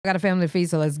I got a family to feed,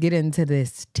 so let's get into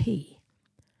this tea.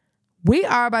 We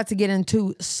are about to get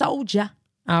into Soulja,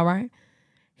 all right?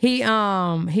 He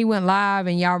went live,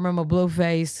 and y'all remember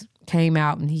Blueface came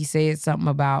out and he said something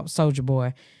about Soulja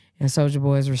Boy, and Soulja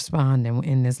Boy is responding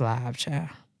in this live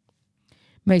chat.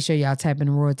 Make sure y'all tap in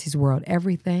Royalties World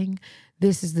Everything.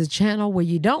 This is the channel where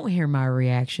you don't hear my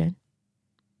reaction.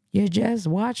 You just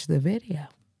watch the video.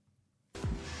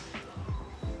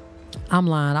 I'm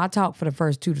lying. I talk for the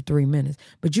first 2 to 3 minutes,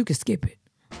 but you can skip it.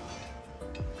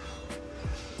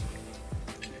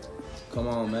 Come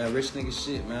on, man. Rich nigga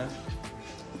shit, man.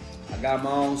 I got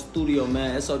my own studio,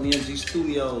 man. SODMG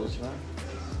Studios, man.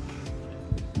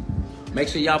 Make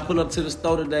sure y'all pull up to the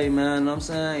store today, man. Know what I'm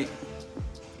saying?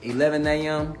 11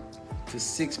 a.m. to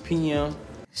 6 p.m.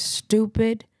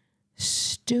 Stupid.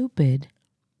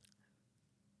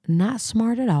 Not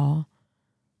smart at all.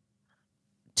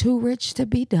 Too rich to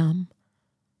be dumb.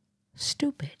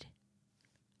 Stupid.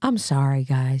 I'm sorry,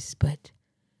 guys, but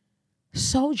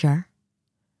Soulja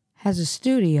has a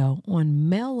studio on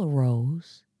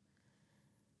Melrose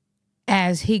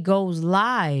as he goes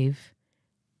live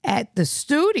at the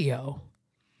studio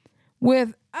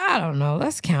with, I don't know,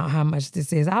 let's count how much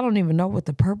this is. I don't even know what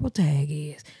the purple tag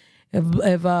is. If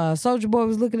Soulja Boy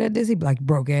was looking at this, he'd be like,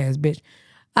 broke ass bitch.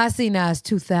 I see now it's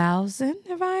 2,000,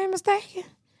 if I ain't mistaken.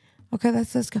 Okay,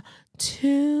 let's go.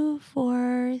 2,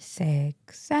 4,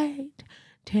 6, 8,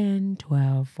 10,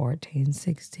 12, 14,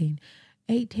 16,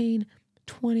 18,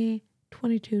 20,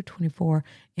 22, 24,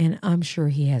 and I'm sure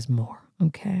he has more,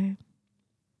 okay?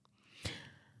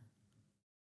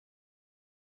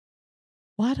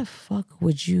 Why the fuck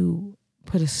would you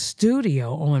put a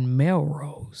studio on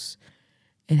Melrose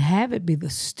and have it be the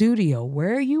studio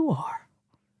where you are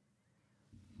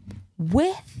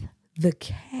with the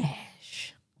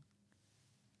cash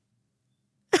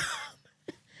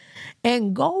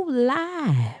and go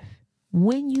live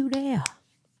when you there?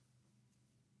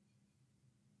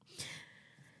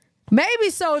 Maybe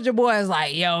Soulja Boy is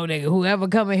like, yo, nigga, whoever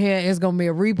come in here is going to be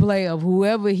a replay of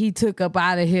whoever he took up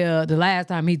out of here the last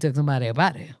time he took somebody up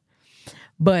out of here.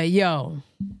 But, yo,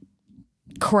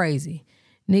 crazy.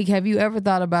 Nick, have you ever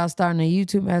thought about starting a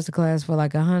YouTube masterclass for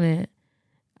like $100?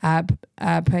 I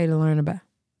pay to learn about.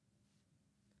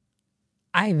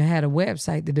 I even had a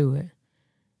website to do it.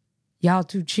 Y'all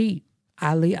too cheap.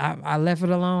 I left it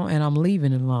alone, and I'm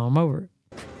leaving it alone. I'm over it.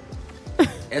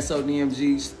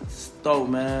 SODMG store,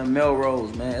 man.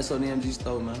 Melrose, man. SODMG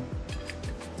store, man.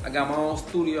 I got my own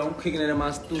studio. I'm kicking it in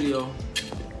my studio.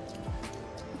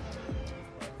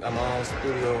 Got my own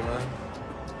studio, man.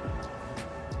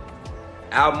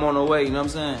 Album on the way, you know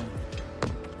what I'm saying?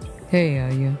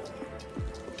 Hell yeah.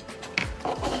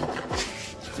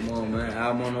 Come on, man.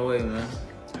 Album on the way, man.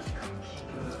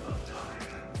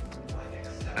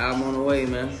 Album on the way,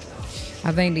 man.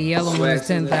 I think the yellow one is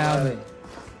 10,000.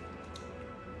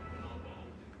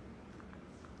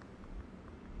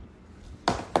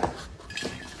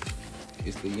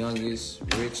 It's the youngest,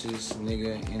 richest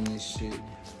nigga in this shit.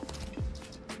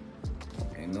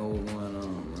 Ain't no one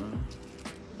on, man.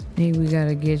 Need we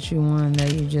gotta get you one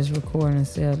that you just record and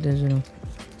sell digital.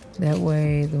 That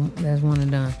way, that's one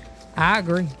and done. I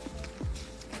agree.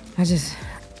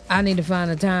 I need to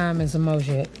find a time and some more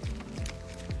shit.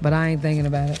 But I ain't thinking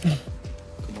about it.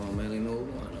 Come on, man. Ain't no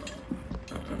one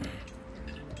on.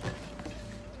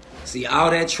 See, all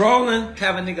that trolling,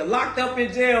 have a nigga locked up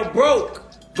in jail, broke,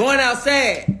 going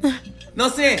outside. Know what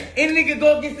I'm saying? Any nigga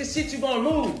go against this shit, you gonna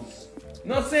lose.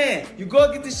 Know what I'm saying? You go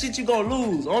against this shit, you gonna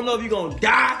lose. I don't know if you gonna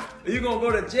die, or you gonna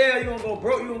go to jail, you gonna go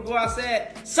broke, you gonna go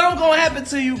outside. Something gonna happen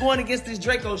to you going against this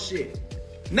Draco shit.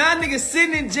 Now niggas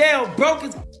sitting in jail, broke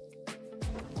as...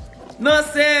 Know what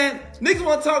I'm saying? Niggas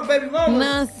wanna talk baby mama. Know what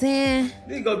I'm saying?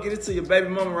 Nigga go get it to your baby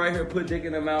mama right here, put dick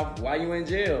in her mouth. Why you in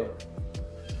jail?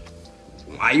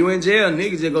 Why you in jail?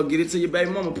 Niggas just go get it to your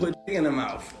baby mama, put dick in her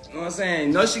mouth. You know what I'm saying?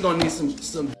 You know she gonna need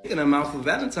some dick in her mouth for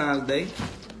Valentine's Day.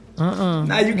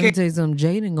 Now you can't tell you something.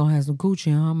 Jaidyn gonna have some coochie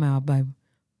in her mouth, baby.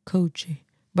 Coochie.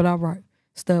 But all right.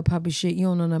 Stud poppy shit. You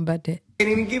don't know nothing about that.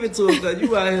 Can't even give it to her because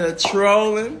you out here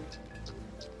trolling.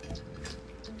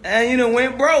 And you done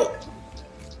went broke.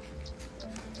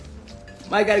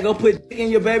 Might gotta go put dick in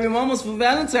your baby mamas for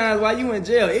Valentine's while you in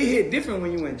jail. It hit different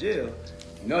when you in jail.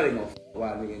 You know they gonna f***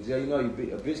 while nigga in jail. You know a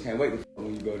bitch can't wait to f***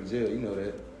 when you go to jail. You know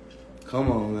that.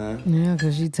 Come on, man. Yeah,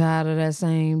 because she tired of that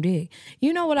same dick.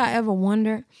 You know what I ever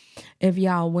wonder? If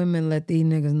y'all women let these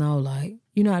niggas know, like,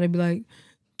 you know how they be like,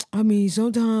 I mean,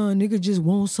 sometimes niggas just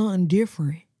want something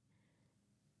different.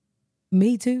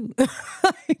 Me too.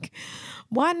 Like,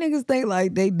 why niggas think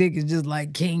like they dick is just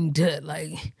like King Tut?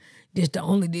 Like, this the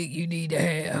only dick you need to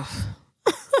have.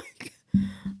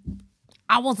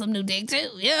 I want some new dick too.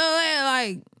 You know,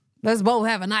 like, let's both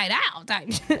have a night out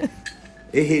type shit.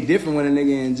 It hit different when a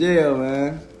nigga in jail,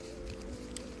 man.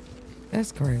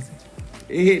 That's crazy.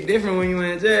 It hit different when you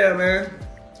in jail, man.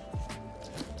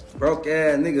 Broke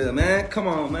ass nigga, man. Come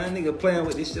on, man. Nigga playing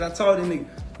with this shit. I told this nigga.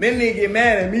 Man, nigga get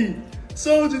mad at me.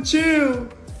 Soulja, chill.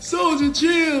 Soulja,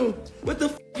 chill. What the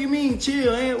f you mean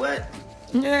chill? Ain't what?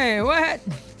 Yeah, what?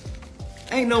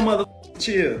 Ain't no motherfucking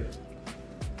chill.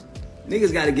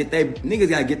 Niggas gotta get they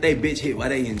bitch hit while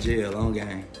they in jail on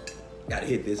game. Gotta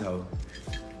hit this hoe.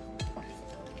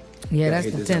 Yeah,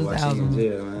 Gotta that's the 10,000.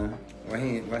 jail, man.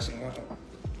 Why she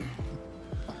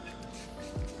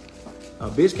a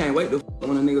bitch can't wait to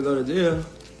when a nigga go to jail.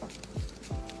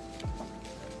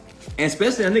 And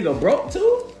especially a nigga broke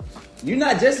too. You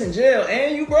not just in jail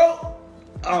and you broke.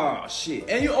 Oh shit.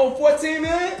 And you owe 14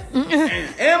 million?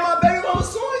 and my baby mama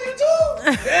suing you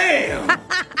too? Damn.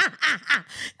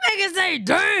 Niggas say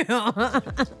damn.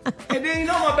 And then you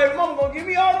know my baby mama gonna give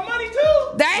me all the money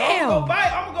too. Damn. So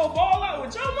I'm gonna go ball out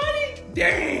with your money?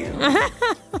 Damn.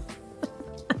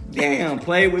 Damn,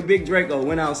 played with Big Draco,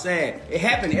 went outside. It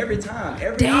happened every time,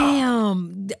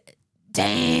 Damn.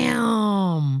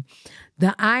 Damn.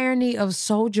 The irony of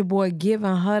Soulja Boy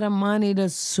giving her the money to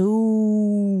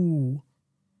sue.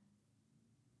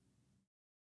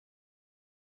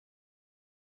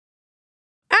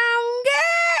 I'm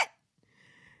good.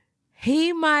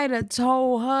 He might have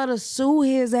told her to sue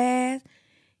his ass.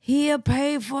 He'll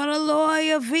pay for the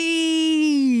lawyer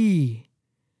fee.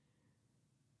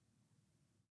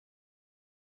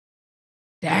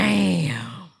 Damn.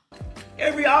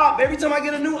 Every time I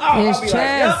get a new op, I'll be like,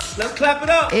 yep, let's clap it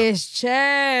up. It's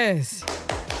chess.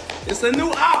 It's a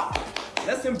new op.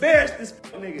 Let's embarrass this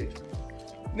nigga.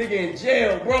 Nigga in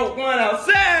jail, bro, going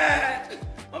outside.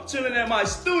 I'm chilling at my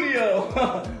studio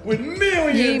with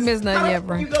millions. You ain't missed nothing yet,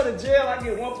 bro. You go to jail, I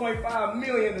get 1.5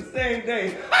 million the same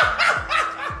day.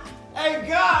 Hey,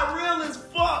 God, real as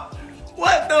fuck.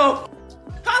 What the?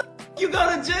 How you go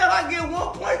to jail, I get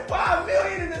 1.5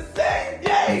 million in the same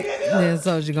day, nigga. Then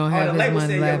Soulja gonna have his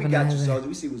money laughing at him.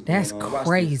 We see what's That's going on.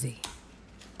 crazy.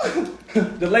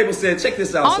 The label said, check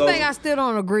this out, Only thing I still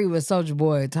don't agree with Soulja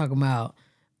Boy talking about,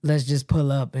 let's just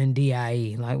pull up in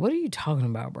DIE. Like, what are you talking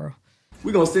about, bro?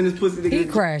 We gonna send this pussy nigga. He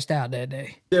crashed out that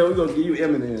day. Yeah, we gonna give you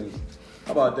M&M's.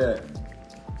 How about that?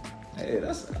 Hey,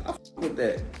 I fuck with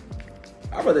that.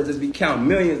 I'd rather just be counting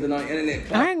millions than on the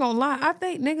internet. I ain't gonna lie. I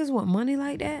think niggas with money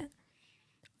like that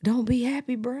don't be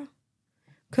happy, bro.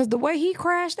 Because the way he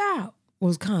crashed out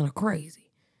was kind of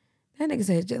crazy. That nigga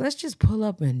said, let's just pull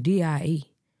up in DIE.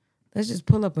 Let's just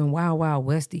pull up and Wild Wild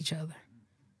West each other.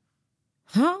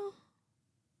 Huh?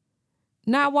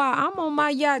 Now while I'm on my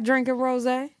yacht drinking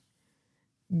rosé,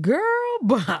 girl,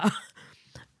 but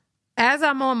as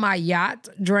I'm on my yacht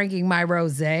drinking my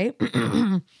rosé,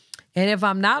 and if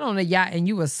I'm not on a yacht and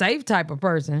you a safe type of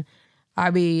person,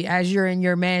 I mean, as you're in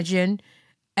your mansion,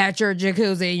 at your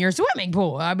jacuzzi, in your swimming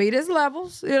pool, I mean, there's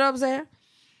levels, you know what I'm saying?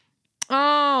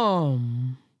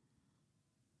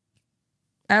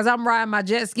 As I'm riding my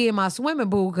jet ski in my swimming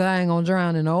pool, because I ain't gonna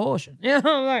drown in the ocean. You know,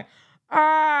 I'm like,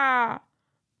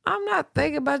 I'm not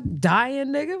thinking about dying,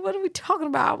 nigga. What are we talking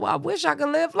about? I wish I could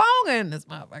live longer in this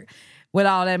motherfucker with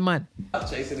all that money. I'm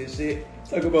chasing this shit.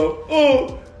 Talk about,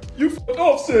 oh, you fuck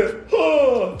Offset.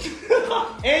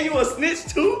 And you a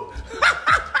snitch too?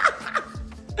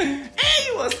 And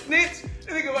you a snitch? This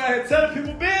nigga out here telling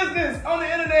people business on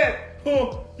the internet.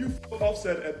 You fuck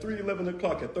Offset at 3:11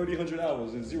 o'clock at 3,000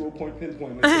 hours and 0 point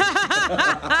pinpoint.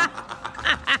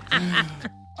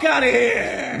 Get out of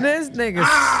here. This nigga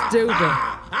stupid.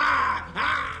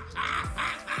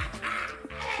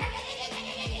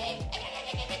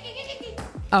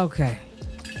 Okay.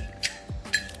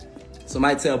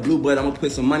 Somebody tell Blue Bud I'm gonna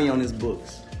put some money on his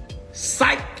books.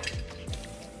 Psych!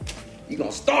 You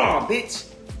gonna starve, bitch.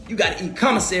 You gotta eat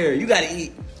commissary. You gotta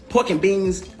eat pork and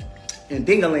beans and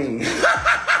ding-a-ling.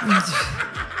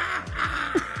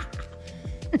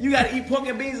 You gotta eat pork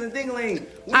and beans and ding-a-ling.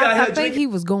 I think he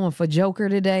was going for Joker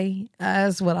today.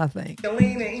 That's what I think.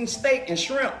 Lean and eating steak and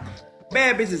shrimp.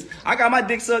 Bad bitches. I got my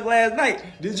dick sucked last night.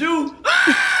 Did you?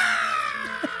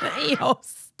 Yo,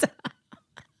 stop.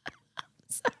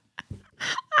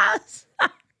 I'm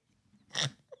sorry.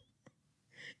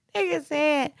 Nigga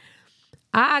said,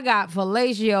 I got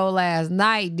fellatio last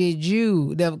night. Did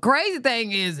you? The crazy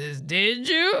thing is did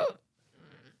you?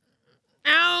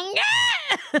 I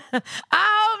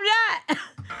hope not.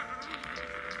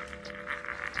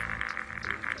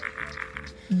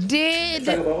 Did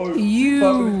you?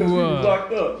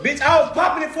 Locked up. Bitch, I was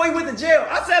popping it before you went to jail.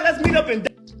 I said, let's meet up and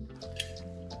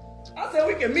I said,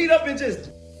 we can meet up and just,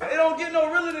 it don't get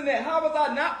no realer than that. How was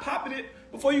I not popping it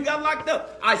before you got locked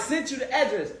up. I sent you the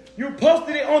address. You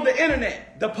posted it on the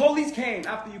internet. The police came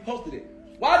after you posted it.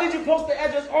 Why did you post the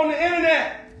address on the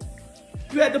internet?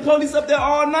 You had the police up there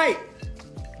all night.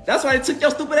 That's why they took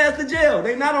your stupid ass to jail.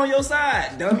 They not on your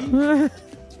side, dummy.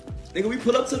 Nigga, we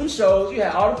pull up to them shows. You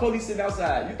had all the police sitting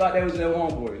outside. You thought they was your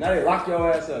homeboy. Now they lock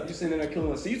your ass up. You sitting in there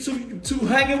killing us. So you two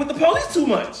hanging with the police too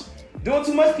much. Doing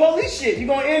too much police shit. You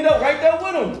gonna end up right there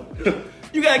with them.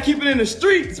 You gotta keep it in the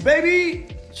streets, baby.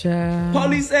 Child.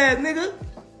 Police ass nigga.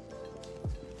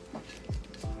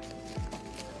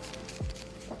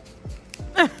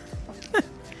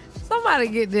 Somebody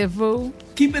get that fool.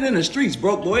 Keep it in the streets,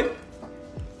 broke boy.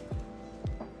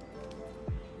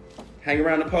 Hang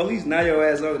around the police, now your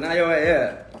ass over, now you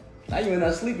in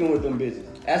there sleeping with them bitches.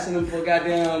 Asking them for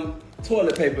goddamn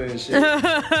toilet paper and shit.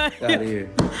 Out of here.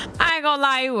 I ain't gonna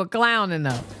lie, he was clowning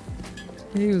though.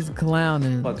 He was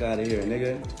clowning. Fuck out of here,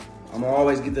 nigga. I'ma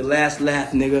always get the last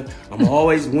laugh, nigga. I'ma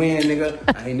always win, nigga.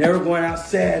 I ain't never going out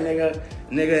sad, nigga.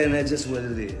 Nigga, and that's just what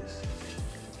it is.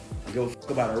 I give a fuck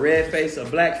about a red face, a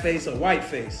black face, a white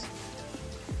face.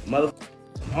 Motherfucker.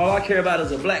 All I care about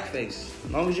is a black face.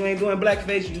 As long as you ain't doing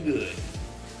blackface, you good.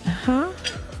 Huh?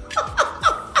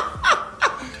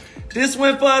 This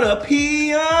went for the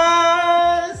peons.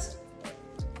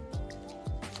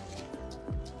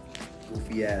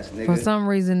 Goofy ass nigga. For some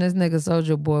reason, this nigga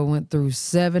Soulja Boy went through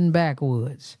 7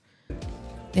 backwoods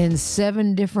in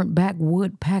 7 different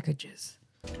backwood packages.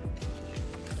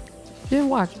 Just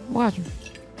watch him.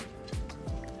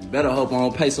 You better hope I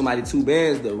don't pay somebody 2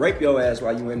 bands to rape your ass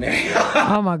while you in there.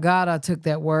 Oh my God, I took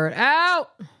that word out.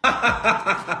 I'm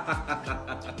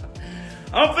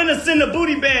finna send the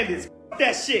booty bandits. Fuck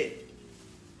that shit.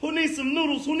 Who needs some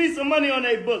noodles? Who needs some money on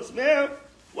their books, man?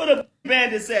 Where the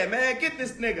bandits at, man? Get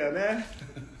this nigga, man.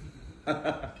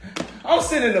 I'm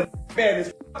sending the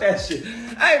bandits. Fuck that shit.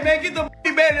 Hey, man, get the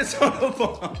bandits on the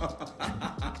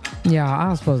phone. Yeah, I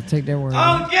was supposed to take that word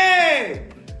out. Okay.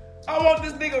 I want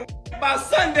this nigga by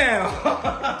sundown.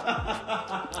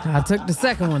 I took the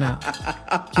second one out.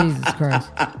 Jesus Christ.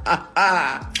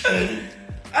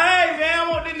 Hey, man, I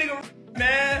want this nigga,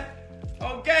 man.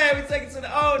 Okay, we take it to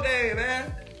the old days,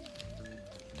 man.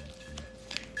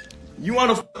 You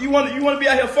wanna be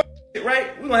out here fucking shit,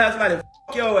 right? We gonna have somebody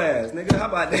fuck your ass, nigga. How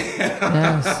about that?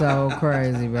 That's so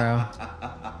crazy, bro.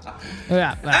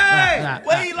 Hey,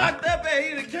 where he locked up at?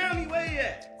 He in the county? Where he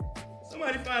at?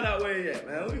 Somebody find out where he at,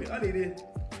 man. I need it.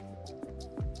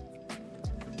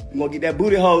 You gonna get that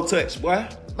booty hole touch, boy.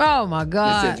 Oh my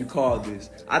God. They said you called this.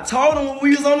 I told him when we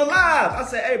was on the live. I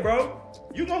said, hey, bro,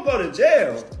 you gonna go to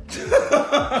jail.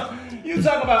 You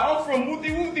talking about, I'm from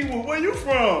Wooty Wooty Woo. Where you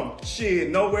from? Shit,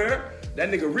 nowhere. That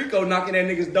nigga Rico knocking that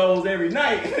nigga's doors every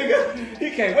night.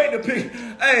 He can't wait to pick.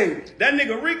 Hey, that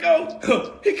nigga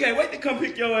Rico, he can't wait to come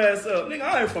pick your ass up. Nigga,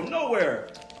 I ain't from nowhere.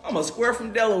 I'm a square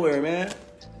from Delaware, man.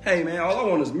 Hey, man, all I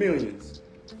want is millions.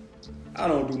 I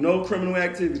don't do no criminal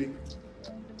activity.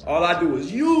 All I do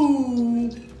is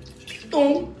you.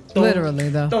 Literally,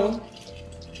 though.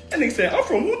 That nigga said, I'm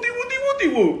from Wooty Wooty Wooty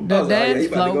Woo. The I was like, dance he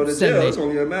about to go to jail. float It's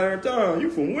only a matter of time. You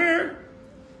from where?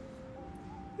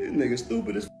 This nigga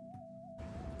stupid as f.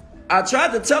 I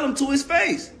tried to tell him to his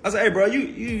face. I said, hey, bro,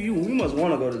 you must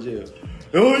want to go to jail.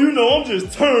 Oh, you know, I'm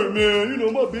just turned, man. You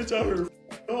know, my bitch out here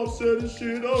all sad and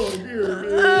shit. I don't care,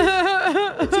 man.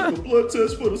 I took a blood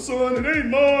test for the son. It ain't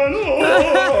mine.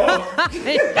 Oh.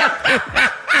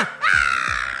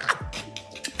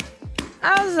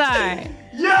 I was like,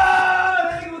 Yeah,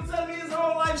 that nigga was telling me his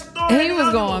whole life story. He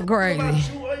was going crazy.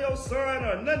 About you or your son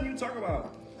or nothing you talk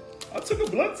about. I took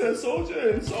a blood test,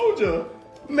 Soulja.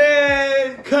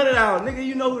 Man, cut it out. Nigga,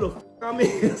 you know who the f I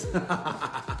is.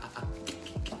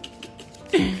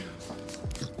 Hey,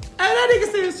 that nigga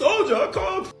said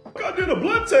Soulja. I did a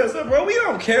blood test. Bro, we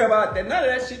don't care about that. None of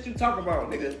that shit you talk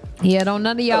about, nigga. yeah, don't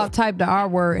none of y'all type the R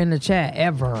word in the chat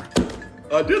ever.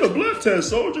 I did a blood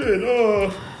test, Soulja, and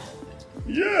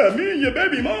yeah, me and your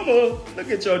baby mama. Look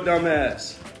at your dumb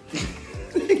ass.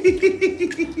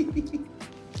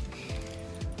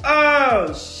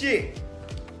 Oh shit!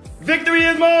 Victory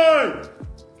is mine.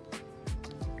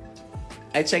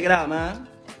 Hey, check it out, man.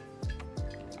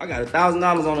 I got $1,000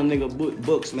 on a nigga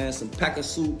books, man. Some pack of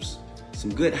soups,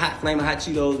 some good hot flaming hot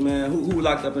Cheetos, man. Who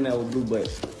locked up in there with blue butt?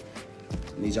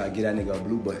 I need y'all to get that nigga a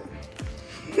blue butt.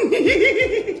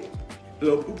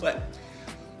 Little blue butt.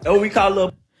 That's what we call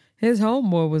little. His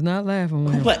homeboy was not laughing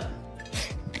with him. What?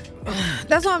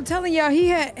 That's what I'm telling y'all. He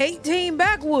had 18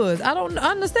 backwoods. I don't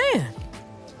understand.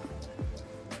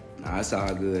 Nah, it's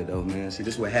all good though, man. See,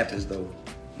 this what happens though.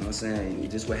 You know what I'm saying?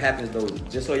 This what happens though.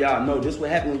 Just so y'all know, this what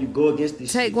happens when you go against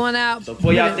this Take shit. one out. So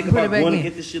before y'all think about going to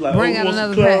get this shit like, bring oh, out wants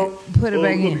another to pack. club, Put it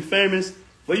back we're gonna in. be famous.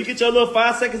 But you get your little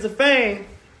 5 seconds of fame,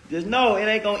 just know it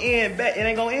ain't gonna end back. It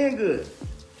ain't gonna end good.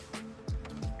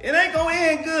 It ain't gonna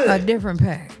end good. A different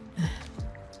pack.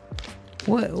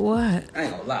 What? I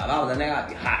ain't gonna lie. If I was a nigga, I'd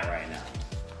be hot right now.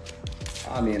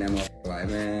 I'll be in that motherfucker like,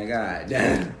 man, god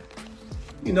damn.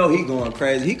 You know he going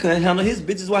crazy. He couldn't handle his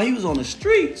bitches while he was on the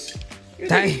streets. You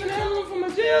think he couldn't handle them from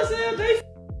a jail cell? They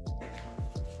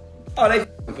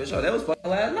for sure. That was fucking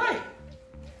last night.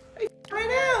 They right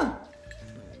now.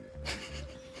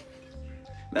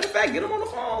 Matter of fact, get them on the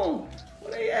phone.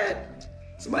 Where they at?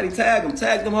 Somebody tag them.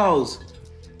 Tag them hoes.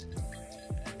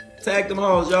 Tag them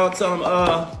hoes. Y'all tell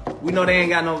them, we know they ain't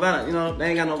got no they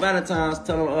ain't got no Valentine's.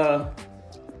 Tell them,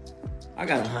 I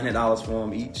got $100 for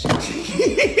them each.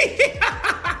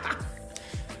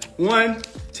 1,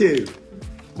 2.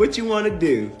 What you want to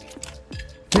do?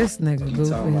 This nigga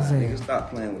goofy as hell. Nigga, stop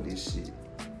playing with this shit.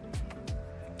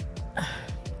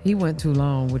 He went too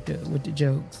long with the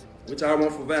jokes. What y'all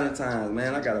want for Valentine's,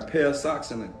 man? I got a pair of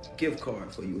socks and a gift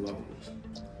card for you hoes.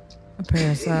 A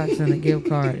pair of socks and a gift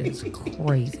card is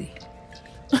crazy.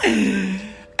 Hey,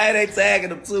 they tagging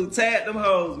them too. Tag them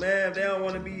hoes, man. If they don't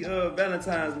want to be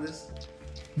Valentine's list.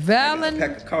 Valentine's.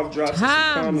 Pack of cough drops and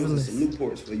some condoms and some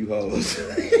Newports for you hoes.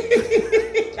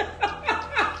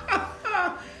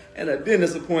 And a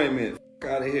dentist appointment.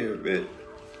 Fuck out of here, bitch.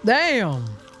 Damn.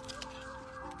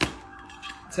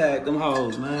 Tag them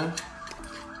hoes, man.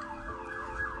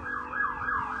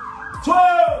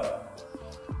 12!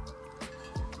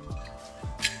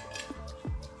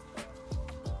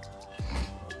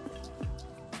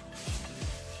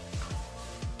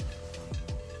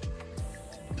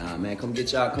 Nah, man, come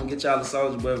get y'all the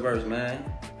Soulja Boy verse, man.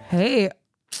 Hey.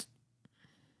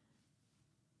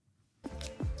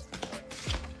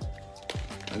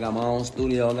 I got my own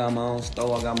studio, I got my own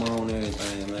store, I got my own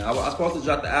everything, man. I was supposed to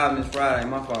drop the album this Friday, ain't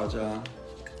my fault, y'all.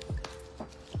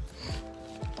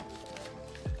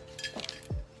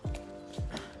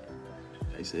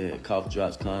 They said cough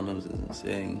drops, condoms is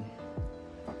insane.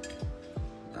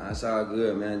 Nah, it's all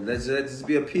good, man. Let's just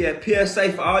be a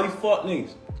PSA for all you fuck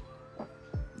niggas.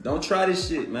 Don't try this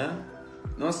shit, man.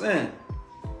 You know what I'm saying?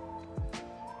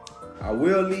 I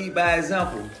will lead by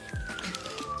example.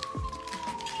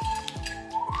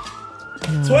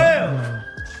 12!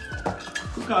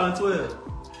 Who calling 12?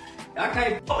 Y'all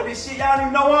can't fuck with this shit. Y'all don't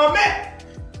even know where I'm at.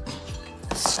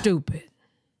 Stupid.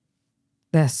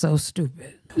 That's so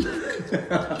stupid.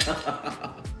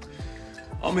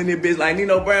 I'm in this bitch like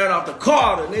Nino Brown off the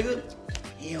Carter, nigga.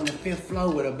 He on the 5th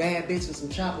floor with a bad bitch and some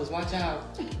choppers. Watch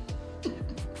out.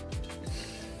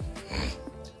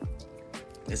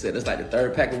 They said that's like the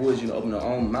 3rd pack of woods you open your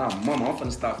own mouth. Mama, I'm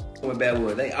finna stop with bad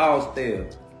wood. They all stale.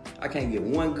 I can't get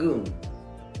one good one.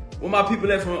 Where my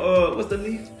people at from, what's the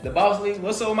leaf? The boss leaf?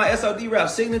 What's up with my SOD rap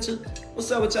signature? What's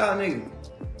up with y'all niggas?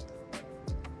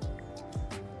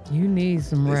 You need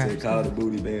some rap. They said call the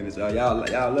booty bandits. Y'all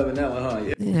loving that one,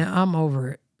 huh? Yeah, I'm over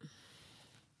it.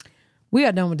 We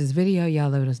are done with this video.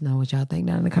 Y'all let us know what y'all think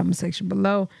down in the comment section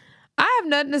below. I have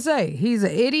nothing to say. He's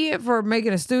an idiot for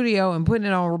making a studio and putting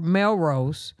it on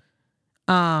Melrose.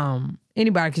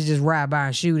 Anybody could just ride by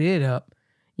and shoot it up.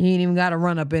 You ain't even got to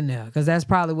run up in there because that's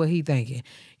probably what he thinking.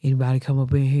 Anybody come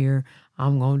up in here,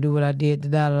 I'm going to do what I did,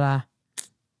 da-da-da.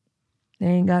 They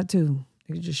ain't got to.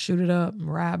 They can just shoot it up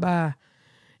and ride by.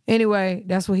 Anyway,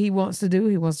 that's what he wants to do.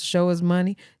 He wants to show his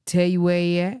money, tell you where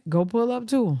he at. Go pull up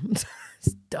to him.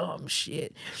 It's dumb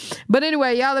shit. But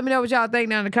anyway, y'all let me know what y'all think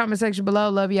down in the comment section below.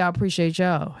 Love y'all. Appreciate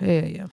y'all. Hell yeah.